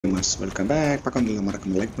viewers, welcome back. பக்கத்துல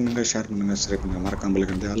மறக்காம like பண்ணுங்க, ஷேர் பண்ணுங்க, சப்ஸ்கிரைப் பண்ணுங்க, மறக்காம பெல்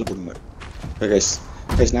ஐக்கனை ஆல்ல போடுங்க. கைஸ்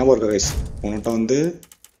ஞாபகம் இருக்கா கைஸ்? உன்கிட்ட வந்து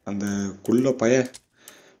அந்த குள்ள பைய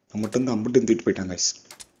நம்மகிட்ட வந்து அம்பிட்டு தூக்கிட்டு போயிட்டாங்க கைஸ்.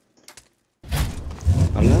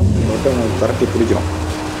 நல்லா உங்கள்கிட்ட நம்ம பரட்டி பிடிக்கிறோம்.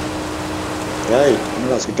 ஏய்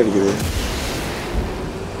என்னடா ஸ்கிட் அடிக்குது?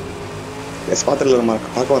 கைஸ்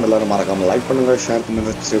பார்க்க வந்த எல்லாரும் மறக்காம லைக் பண்ணுங்க, ஷேர் பண்ணுங்க,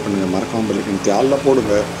 சப்ஸ்கிரைப் பண்ணுங்க, மறக்காம பெல் ஐக்கனை ஆல்ல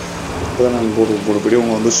போடுங்க. அப்பதான் நான் போடு வீடியோ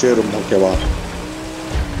உங்க வந்து சேரும். ஓகேவா?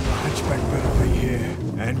 Hunchbacked been over here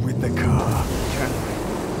and with the car.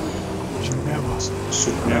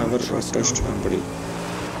 Should never trust anybody.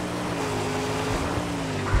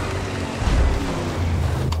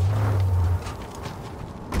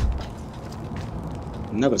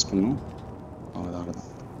 என்ன பிரஸ் பண்ணனும்? அவ்வளவுதான்.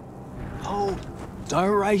 Oh,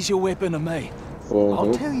 don't raise your weapon at me.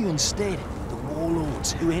 I'll tell you instead, the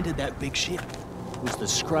warlords who entered that big ship was the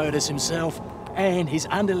Scrotus himself and his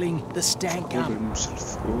underling, the stank gun.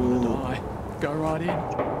 Go right in.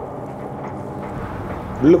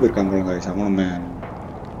 உள்ள போயிருக்காங்க guys. அவனுமே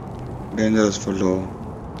dangerous fellow.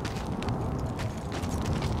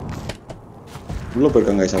 உள்ள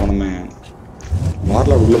போயிருக்காங்க guys. அவனுமே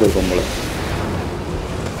warlord உள்ள போயிருக்கான் போல.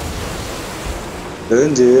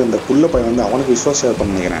 தெரிஞ்சு அந்த புள்ள பையன் வந்து அவனுக்கு விசுவாசம் ஷேர்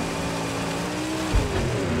பண்ண நினைக்கிறேன்.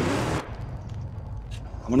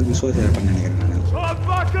 அவனுக்கு விசுவாசம் ஷேர் பண்ண நினைக்கிறேன் நான்.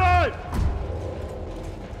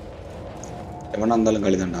 எவனா இருந்தாலும்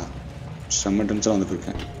காலிதான்டா. செம்ம டென்ஷன் வந்துட்டு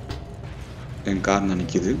இருக்கேன். என் கார் தான்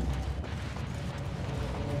நிற்கிது.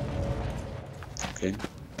 ஓகே.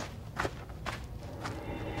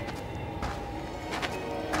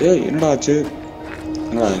 ஏய் என்னடா ஆச்சு?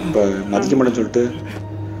 என்னடா இப்போ மதிக்க மாட்டேன்னு சொல்லிட்டு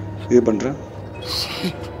இது பண்ணுறேன்.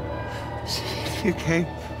 You came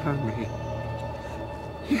for me.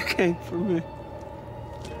 You came for me.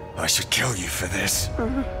 I should kill you for this.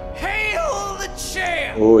 Hail the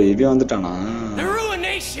champ! ஓ இவன் வந்துட்டானா? The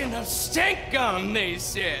ruination of stank gum, they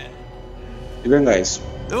said. இவன் guys.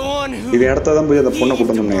 The one who இவன் இடத்த தான் போய் அந்த பொண்ணை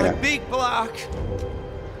கூட்டி வந்து நினைக்கிறேன். Big block.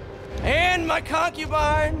 And my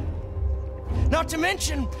concubine. Not to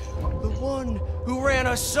mention the one who ran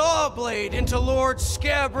a saw blade into Lord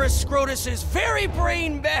Scabrous Scrotus's very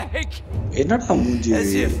brain bag. என்னடா மூஞ்சி?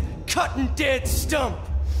 As if cutting dead stump.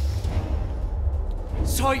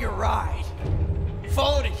 Saw your ride.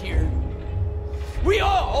 Followed it here. We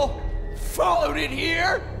all followed it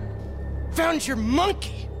here. Found your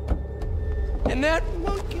monkey. And that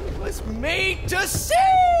monkey was made to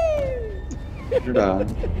sing. என்னடா?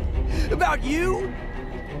 About you.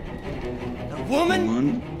 A woman.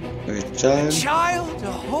 A child.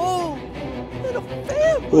 A whole little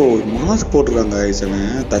family. O mask போட்டுருக்காங்க guys.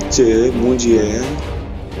 அவன் தச்சு மூஞ்சிய.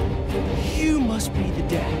 You must be the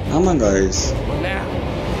dad. ஆமா guys. Well now,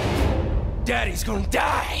 Daddy's gonna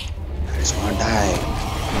die. Daddy's gonna die.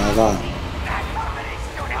 வா.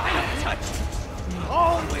 I don't touch it.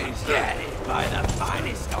 Always get it by the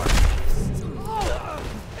finest artist.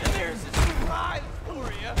 And there's a surprise for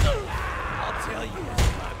you. I'll tell you as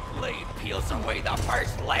my blade peels away the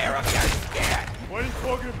first layer of your skin. What are you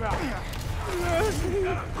talking about?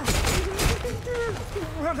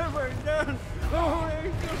 What have I done? Oh my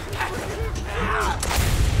God.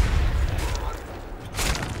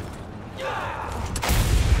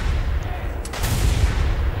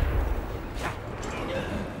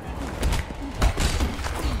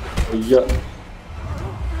 ஐயா.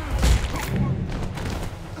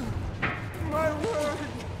 My word!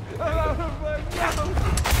 Out of my mouth!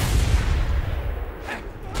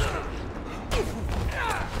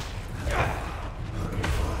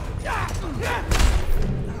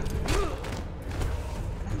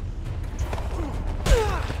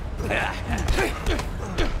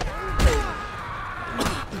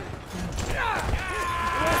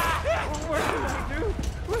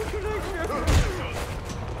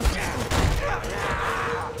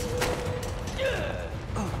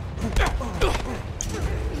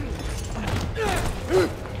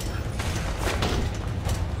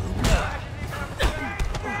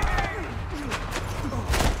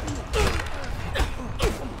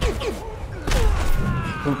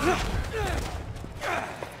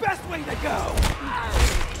 Best way to go.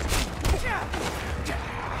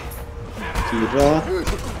 Kira.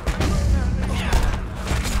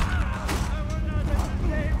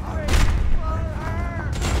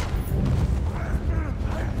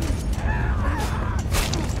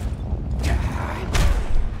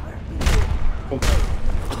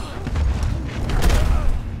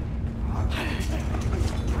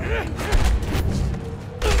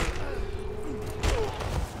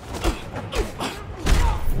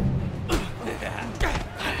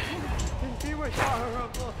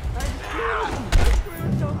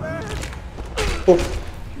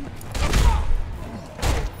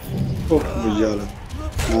 Oh, vijala.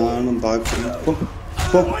 Naanum paakren.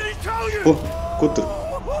 Oh, kutu.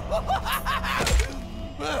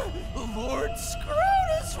 Lord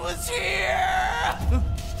Scrotus was here.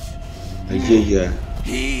 Ayya.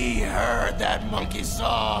 He heard that monkey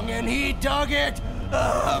song and he dug it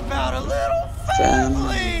about a little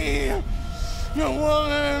family. A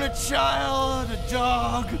woman, a child, a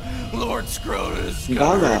dog. Lord Scrotus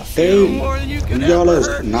got more than you could ever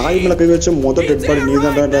hurt me. He's in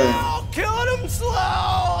right now, killing him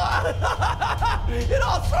slow. In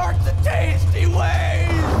all sorts of tasty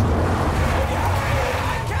ways.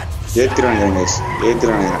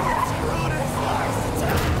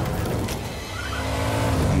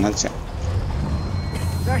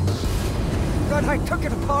 Guys. That I took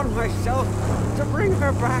it upon myself to bring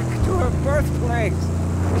her back to her birthplace.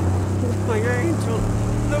 My angel,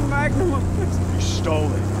 the Magnum Opus. You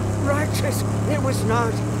stole it. Righteous, it was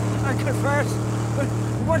not. I confess. But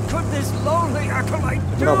what could this lowly acolyte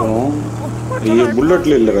do? What did I bullet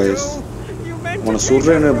do? guys. You meant Wanna to shoot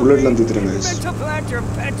take her bullet from me. guys. You meant to plant your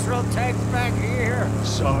petrol tanks back here.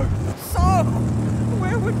 So,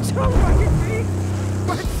 Where would Chumbucket be?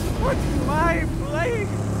 What's my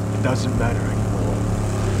place? it doesn't matter anymore.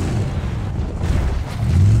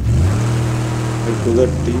 To the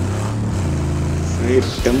deep Freight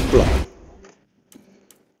Templar.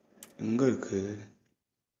 எங்க இருக்கு?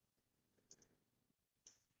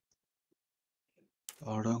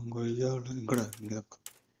 அடங்கொய்யால எங்கடா? இங்க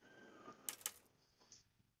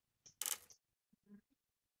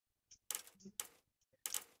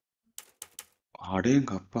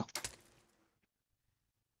அடேங்க அப்பா.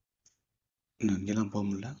 இங்கெல்லாம் போக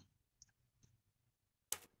முடியல.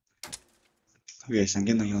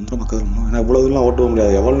 அங்கேருந்து அங்கே வந்துடும் மக்கள் ரொம்ப. ஏன்னா இவ்வளோ இதெல்லாம் ஓட்ட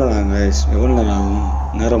முடியாது. எவ்வளோ நேரம் ஆகும்?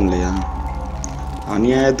 நேரம் இல்லையா?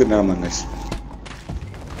 அநியாயத்துக்கு நேரம் பாருங்க.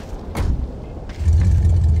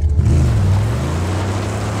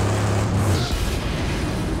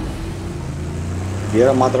 ஏற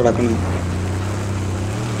மாத்திரம் நடக்கணும்.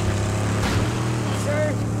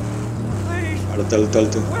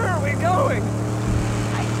 அழுத்து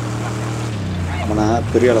அவனை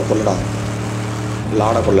பெரிய ஆளை கொல்லடா.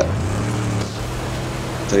 லாட கொல்ல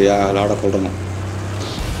சரியா? லாட கொல்லணும்.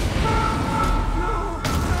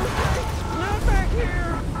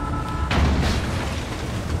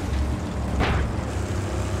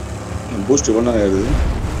 பூஸ்ட் இவ்வளோ இருக்குது,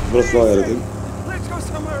 இவ்வளோ ஸ்லோவாக இருக்குது.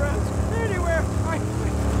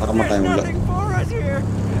 வரமாட்டாங்க இல்லை.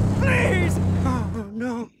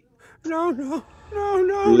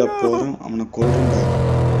 உள்ள போகிறோம், அவனை கொல்றோம்.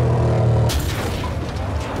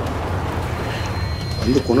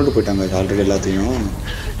 வந்து கொண்டுட்டு போயிட்டாங்க ஆல்ரெடி எல்லாத்தையும்.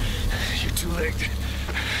 You're too late.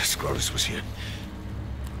 Scrotus was here.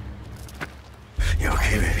 You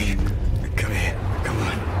okay, baby? Come here. Come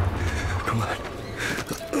on. Come on.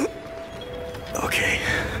 Okay.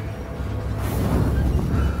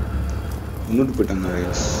 கொண்டுட்டு போயிட்டாங்க.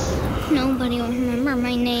 Nobody will remember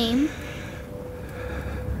my name.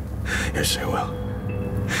 Yes, they will.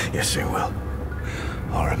 Yes, they will.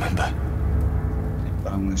 I'll remember.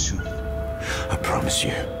 I promise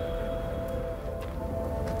you.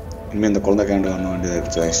 இனிமே இந்த குழந்தை canned பண்ண வேண்டியது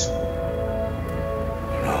இருக்கு guys.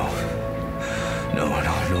 No.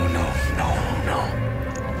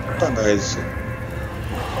 guys.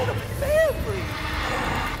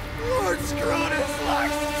 Lord Scrotus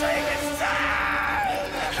likes to take his time.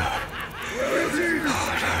 Where is he?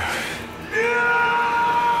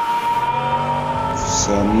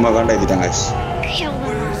 செம்ம காண்டா ஏத்திட்டாங்க guys. Kill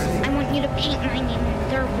them. I want you to paint my name in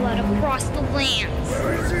their blood across the lands.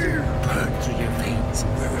 Where is he? Blood to your veins.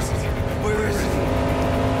 Where is he? Where is he?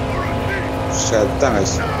 செத்தான்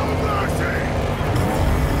guys.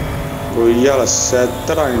 கொய்யால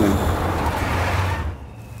செத்தடா இவன்.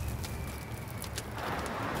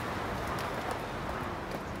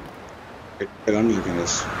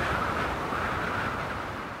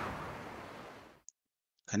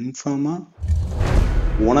 கன்ஃபார்மா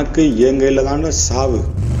உனக்கு என் கையில தாண்ட சாவு.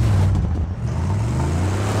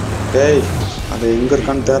 டேய் அது எங்க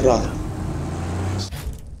இருக்கான்னு தேடுறா.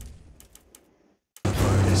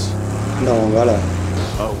 அவன் வேலை.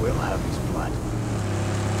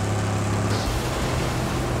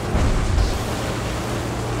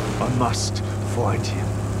 I must find him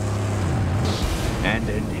and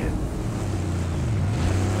end him.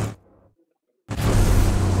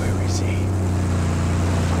 Where is he?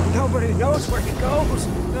 Nobody knows where he goes.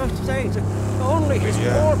 No saints. Only his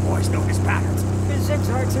war boys know his patterns. His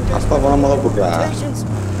zigzags and dislocations.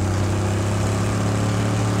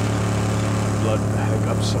 Blood bag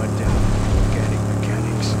upside down. Organic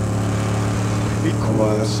mechanics. He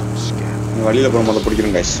caused some scam. வழியில போற மாதிரி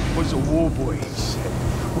பிடிக்கிறேன் guys. Was a war boy, he said.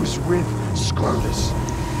 was with Scrotus.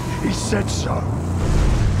 He said so.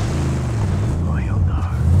 Oh, he'll know.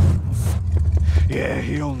 Yeah,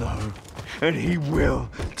 he'll know. And he will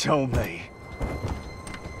tell me.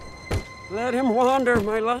 Let him wander,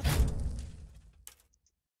 my love.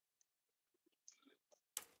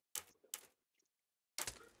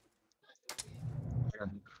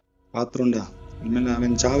 பாத்துருண்டா இனிமேல்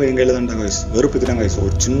அவன் சாவை எங்க கையில guys வெறுப்புக்கிறான் guys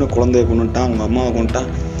ஒரு சின்ன குழந்தைய கொண்டுட்டான் அவங்க அம்மாவை கொண்டுட்டான்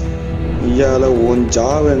ஐயால உன்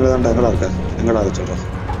சாவை எங்களை தான்டா எங்கடா இருக்க எங்கடா அது சொல்றான்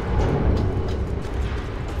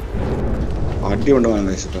அடி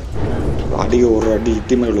பண்ணுவாங்க கைஸ் இப்போ அடிக்க ஒரு அடி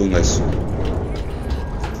இட்டி மாதிரி விழுவும் கைஸ்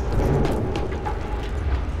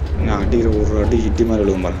அடிக்கிற ஒரு அடி இட்டி மாதிரி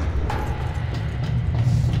விழுவும் பாருங்க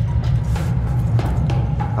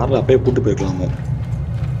காரில் அப்பயே கூட்டு போயிருக்கலாமோ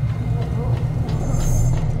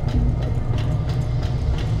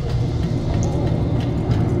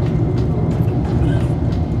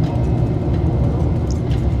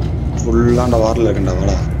ஃபுல்லாண்ட வாரில் இருக்கண்டா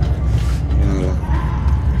வாடா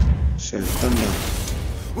செத்தாண்டா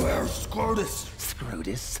Where's Scrotus?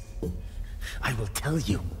 Scrotus? I will tell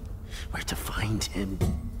you where to find him.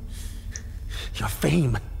 Your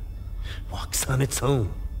fame walks on its own,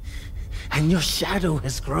 and your shadow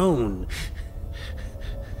has grown.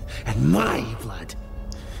 And my blood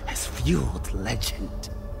has fueled legend.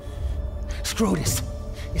 Scrotus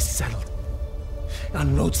is settled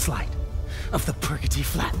on roadslide of the Purgatory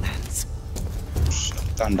Flatlands.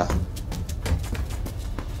 Thunder.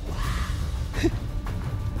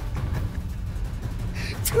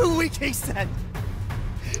 2 weeks, he said.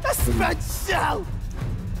 A spent shell.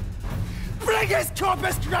 Bring his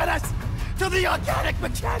corpus Scrotus to the organic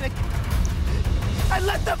mechanic and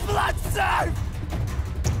let the blood serve.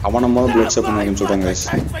 I want more blood supply in Sudan, guys.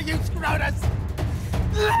 For you, Scrotus.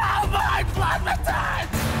 Now my blood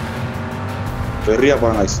returns. Very up,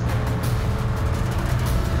 guys.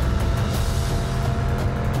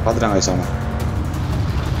 Padre, guys, sama.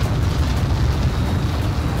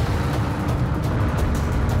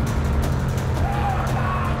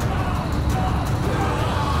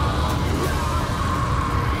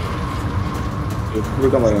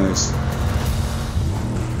 Look at my guys.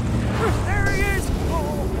 There he is!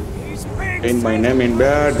 Oh, he's big! Ain't my name in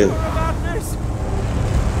bed.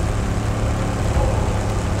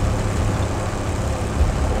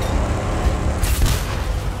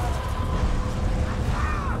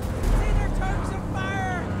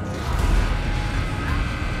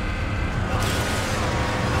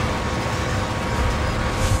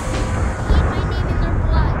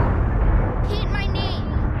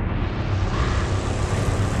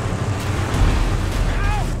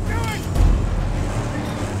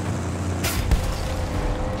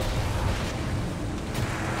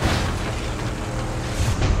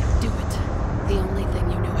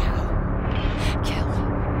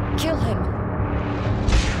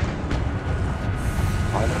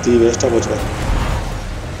 The waste of what's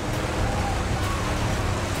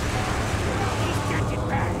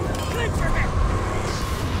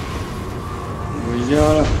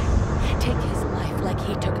Take his life like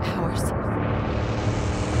he took ours.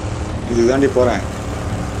 இது தாண்டி போறேன்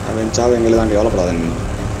அவன் சாவு எங்களை தாண்டி எவ்வளோப்படாத நீ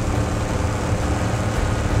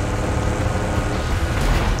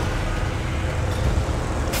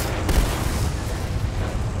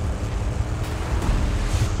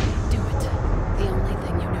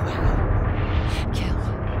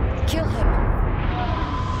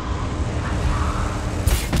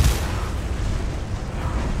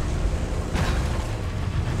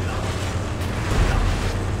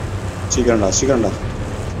சீக்கிரம்டா சீக்கிரம்டா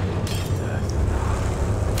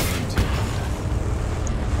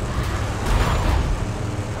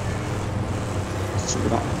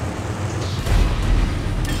சீக்கிரம்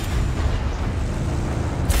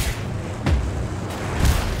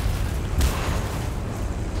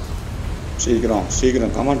சீக்கிரம்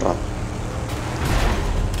சீக்கிரம் கமான்ட்ரா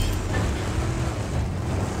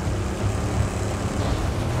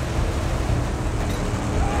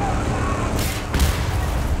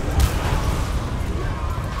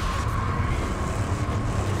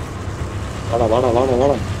வாடா வாடா வாடா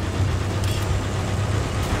வாடா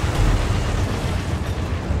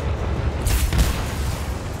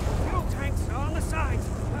Fuel tanks on the sides.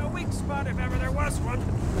 A weak spot if ever there was one.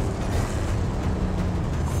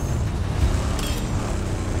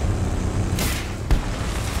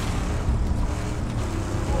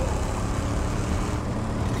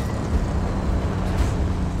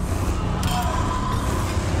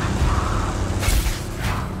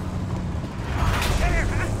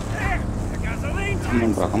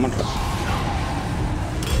 Come on,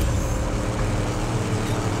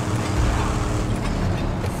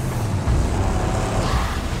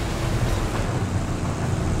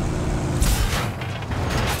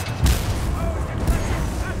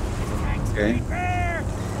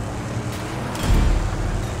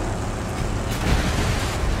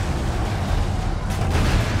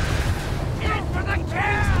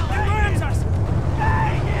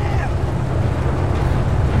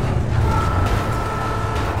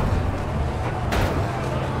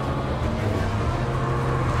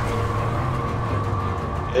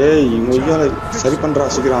 ஏய் மொய்யால சரி பண்றா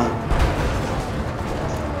சீக்கிரம்.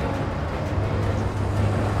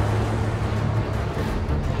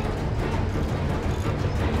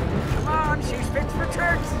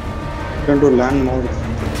 Into land mode.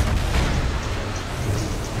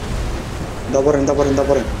 இந்த போறேன்.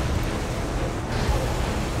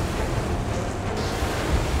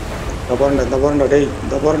 டேய்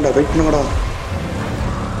இந்த போறேன்டா வெயிட் பண்ணுங்கடா.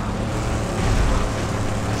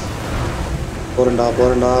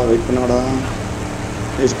 போறேன்டா வெயிட் பண்ணுங்கடா.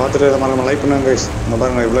 ப்ளீஸ் பார்த்துட்டு மறக்காம லைக் பண்ணுங்க கைஸ். இந்த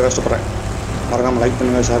பாருங்க இவ்வளோ கஷ்டப்படுறேன். மறக்காம லைக்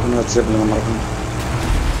பண்ணுங்க, ஷேர் பண்ணுங்க, சப்ஸ்கிரைப் பண்ணுங்க மறக்காம.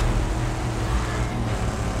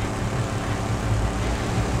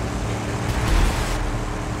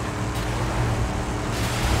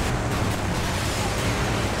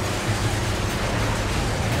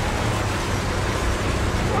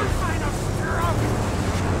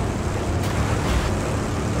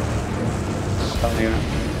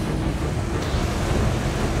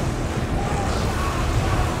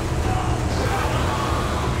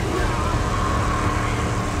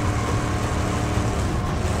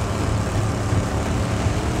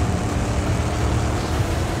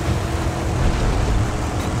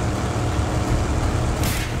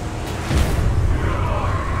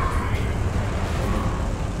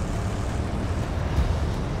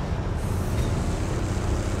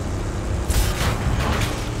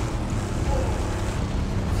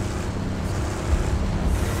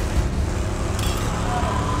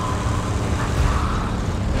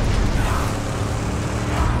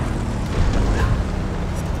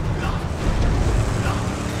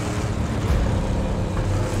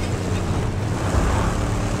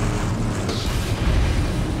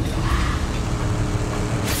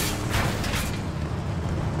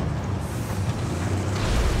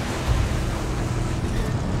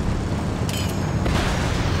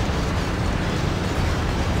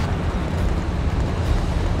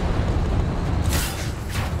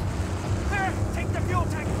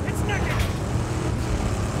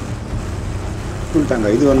 சொல்லிட்டாங்க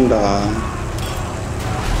இது வேணும்டா.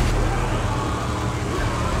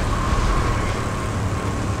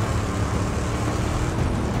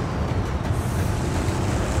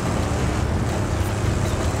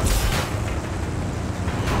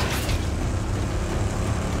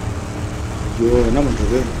 ஐயோ என்ன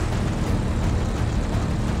பண்றது?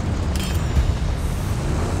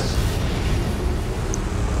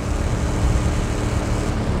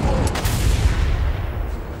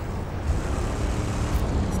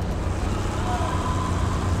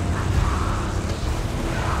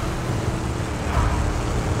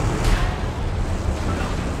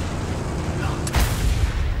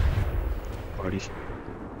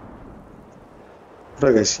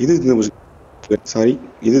 இது சாரி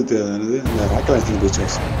இது அந்த ராக்கெட் போச்சு.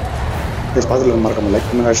 பார்த்துல மறக்காம லைக்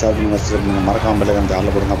பண்ணுங்க, ஷேர் பண்ணுங்க, சப்ஸ்கிரைப் பண்ணுங்க, மறக்காம பெல் ஐக்கானை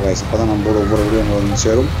ஆல்ல போடுங்க. அப்போ தான் நம்மளோட ஒவ்வொரு வீடியோ வந்து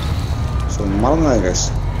சேரும். ஸோ மறந்துடாங்க கைஸ்,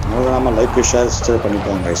 மறக்காம லைக் ஷேர் சப்ஸ்கிரைப்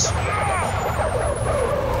பண்ணிப்போங்க கைஸ்.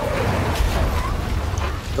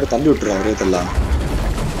 அப்படியே தள்ளி விட்டுரு அவரே தெல்லாம்.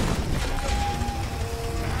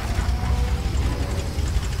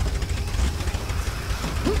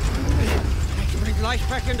 Life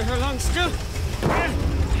back into her lungs still.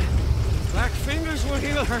 Black fingers will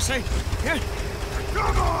heal her, say.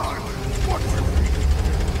 Come on!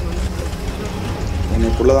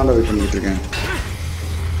 உன்னைக்குள்ளதாண்டா wait பண்ணிட்டு இருக்கேன்.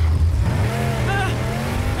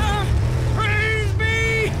 Praise me!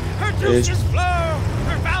 Her juices flow.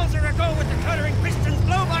 Her valves are aglow with the cluttering pistons,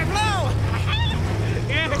 blow by blow.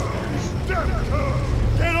 Yes.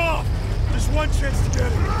 Get off! There's one chance to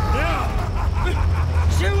get her. Yeah.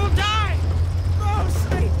 She will die.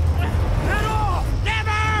 Get off!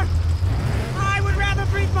 Never! I would rather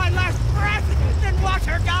breathe my last breath than watch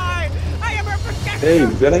her die. I am her protector. Hey,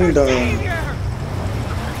 விளங்கிடா.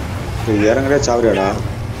 ஏய் இறங்கடா சாவறியாடா.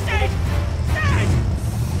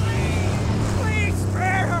 Please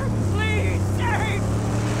spare her. Please save.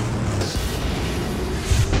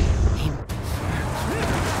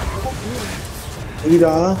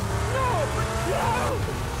 ஈடா.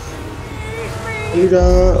 ஈடா.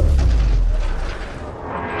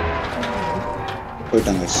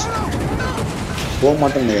 போயிட்டாங்க guys. போக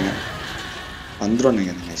மாட்டேன்னு நினைக்கிறேன், வந்துடும்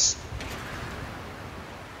நினைக்கிறேன் guys.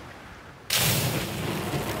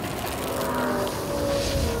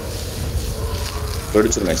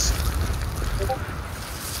 வெடிச்சிடும் guys.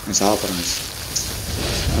 சாப்பிட்றேன் guys.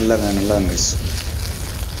 நல்லா guys.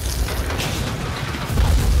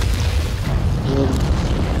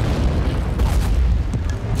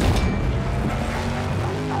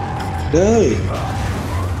 டேய்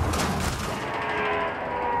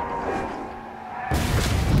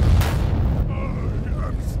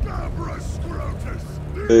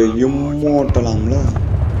Immortan Joe.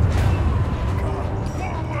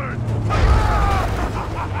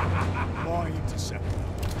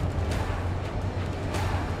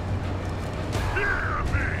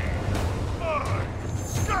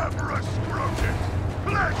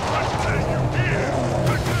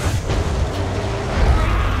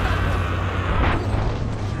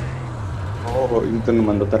 Oh, itu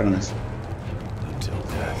memang terkenal. Until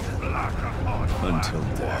death. Until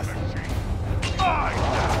death.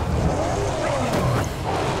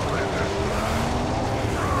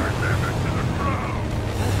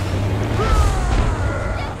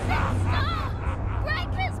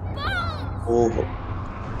 Oh.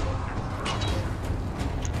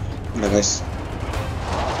 Udah guys.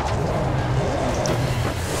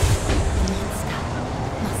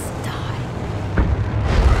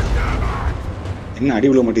 என்ன அடி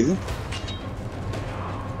விழ மாட்டேங்குது?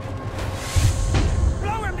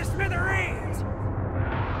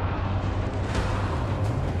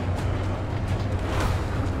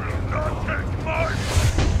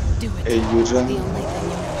 Hey, Yura.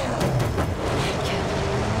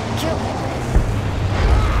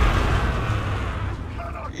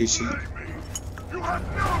 Is she?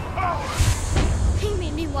 He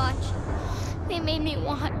made me watch. They made me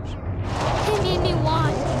watch. They made me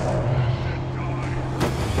watch.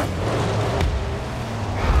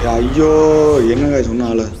 ஐயோ என்னங்க சொன்ன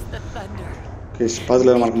ஆளு. கைஸ்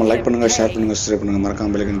பாத்துல மறக்காம லைக் பண்ணுங்க, ஷேர் பண்ணுங்க, சப்ஸ்கிரைப் பண்ணுங்க,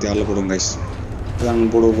 மறக்காம பெல் ஐக்கன் தேர்ல போடுங்க கைஸ். இதான்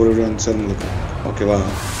போட ஒரு வீடியோ வந்து உங்களுக்கு. ஓகேவா?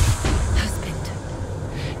 Husband,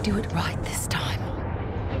 do it right this time.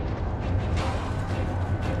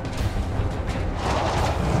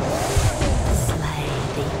 Slay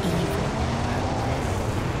the evil.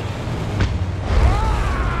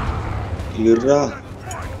 இருடா.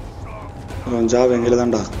 ஜாவ் எங்கல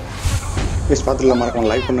தான்டா. கைஸ் பாத்துல மறக்காம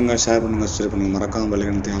லைக் பண்ணுங்க, ஷேர் பண்ணுங்க, சப்ஸ்கிரைப் பண்ணுங்க, மறக்காம பெல்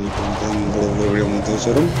ஐக்கன் தேர்ல போடுங்க. ஒரு வீடியோ வந்து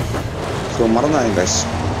சேரும். சோ மறந்துடாதீங்க guys.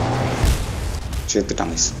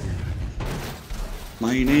 சேர்த்துட்டாங்க guys.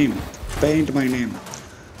 My name, paint my name.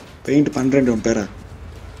 Paint பண்றேன் உன் பேரை.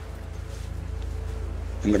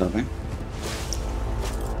 எங்கடா அவன்?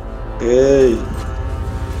 ஏய்.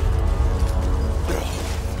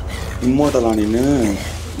 இம்மோர்டலா நீனு?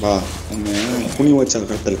 வா, உன்னை குனி வச்சா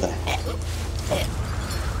கட்டல்ல.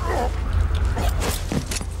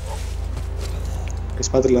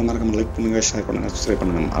 கைஸ் பாத்துல மறக்காம லைக் பண்ணுங்க, ஷேர் பண்ணுங்க, சப்ஸ்கிரைப்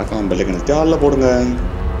பண்ணுங்க, மறக்காம பெல் ஐக்கன் தேர்ல போடுங்க.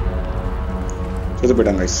 செத்து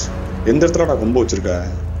போயிட்டாங்க கைஸ். எந்த இடத்துலடா கொம்பு வச்சிருக்க?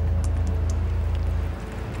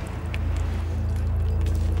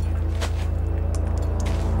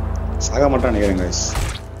 சாக மாட்டான் நினைக்கிறேன் கைஸ்.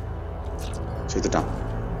 செத்துட்டான்.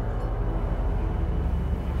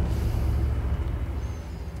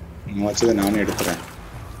 நீங்க வச்சதை நானே எடுத்துறேன்.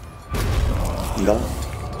 இந்தா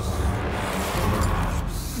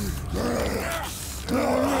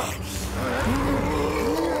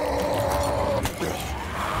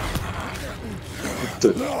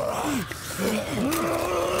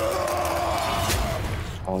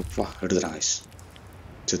அப்பா எடுத்துட்டான் கைஸ்.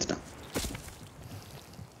 செத்துட்டான்.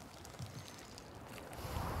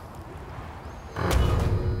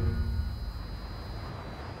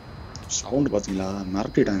 சவுண்ட் பாத்தீங்களா?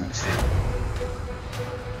 மிரட்டிட்டாங்க கைஸ்.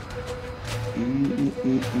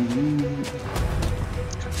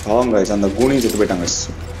 அவங்க கைஸ் அந்த கூனியும் செத்து போயிட்டாங்க கைஸ்.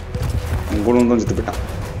 அந்த கூனும் தான் செத்து போயிட்டான்.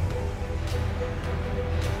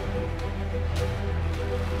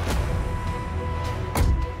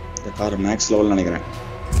 கார் மேக்ஸ் லெவல் நினைக்கிறேன்.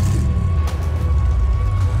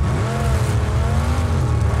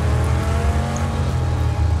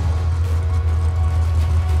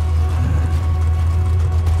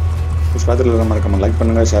 பாத்திரத்தில் மறக்காம லைக்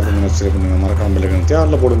பண்ணுங்க, ஷேர் பண்ணுங்க, சப்ஸ்கிரைப் பண்ணுங்க, மறக்காம பெல் ஐக்கன்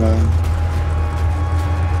தேர்ல போடுங்க.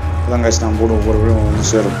 அதான் கைஸ் நான் போடுவோம் ஒவ்வொரு வீடியோ வந்து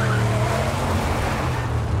சேரும்.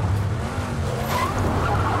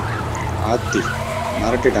 ஆத்தி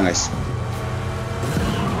மிரட்டிட்டாங்க கைஸ்.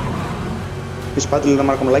 பாத்துல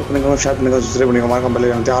மறக்காம லைக் பண்ணுங்க, ஷேர் பண்ணுங்க, சப்ஸ்கிரைப் பண்ணுங்க, மறக்காம பெல்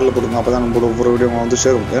ஐக்கன் தேர்ல போடுங்க. அப்பதான் நம்ம போடுற ஒவ்வொரு வீடியோ வந்து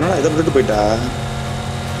சேரும். ஏன்னா இதை விட்டுட்டு போயிட்டா?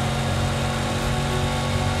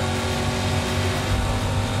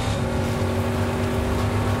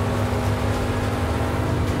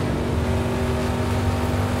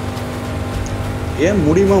 ஏன்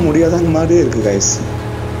முடியுமா முடியாதாங்க மாதிரியே இருக்கு கைஸ்.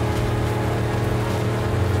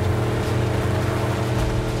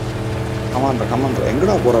 கமான்ற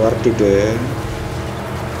எங்கடா போற விரட்டிட்டு?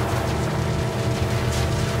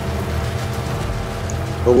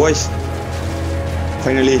 Oh boys,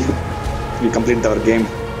 finally we completed our game.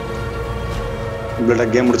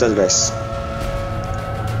 Game முடிச்சாச்சு guys.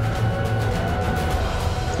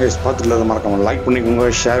 guys பார்த்துட்டு மறக்காம லைக் பண்ணிக்கோங்க,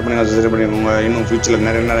 ஷேர் பண்ணுங்க, சப்ஸ்கிரைப் பண்ணிக்கோங்க. இன்னும் ஃபியூச்சரில்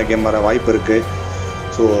நிறைய கேம் வர வாய்ப்பு இருக்கு.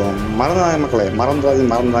 ஸோ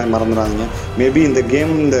மறந்துடாதீங்க. மேபி இந்த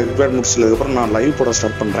கேம் இந்த ரிப்பேர் முடிச்சதுக்கப்புறம் நான் லைவ் போட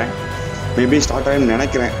ஸ்டார்ட் பண்ணுறேன். மேபி ஸ்டார்ட் ஆகும்னு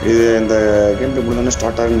நினைக்கிறேன். இது இந்த கேம் பிளே முடிஞ்சோடனே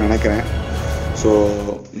ஸ்டார்ட் ஆகும்னு நினைக்கிறேன். ஸோ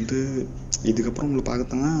இதுக்கப்புறம் உங்களை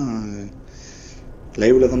பார்க்கத்தாங்கன்னா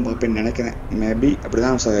லைவில் தான் பார்ப்பேன்னு நினைக்கிறேன். மேபி அப்படி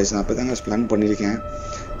தான் நான் அப்படி தாங்க பிளான் பண்ணியிருக்கேன்.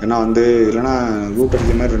 ஏன்னா வந்து இல்லைனா லூட்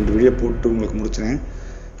அடிக்கிற மாதிரி 2 வீடியோ போட்டு உங்களுக்கு முடிச்சினேன்.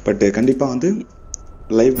 பட் கண்டிப்பாக வந்து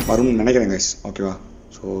லைவ் வரும்னு நினைக்கிறேன் கைஸ். ஓகேவா?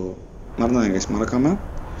 ஸோ மறந்தாங்க கைஸ், மறக்காமல்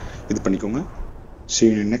இது பண்ணிக்கோங்க. See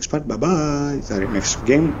you in the next part. Bye bye. Sorry, next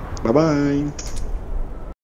game. Bye bye.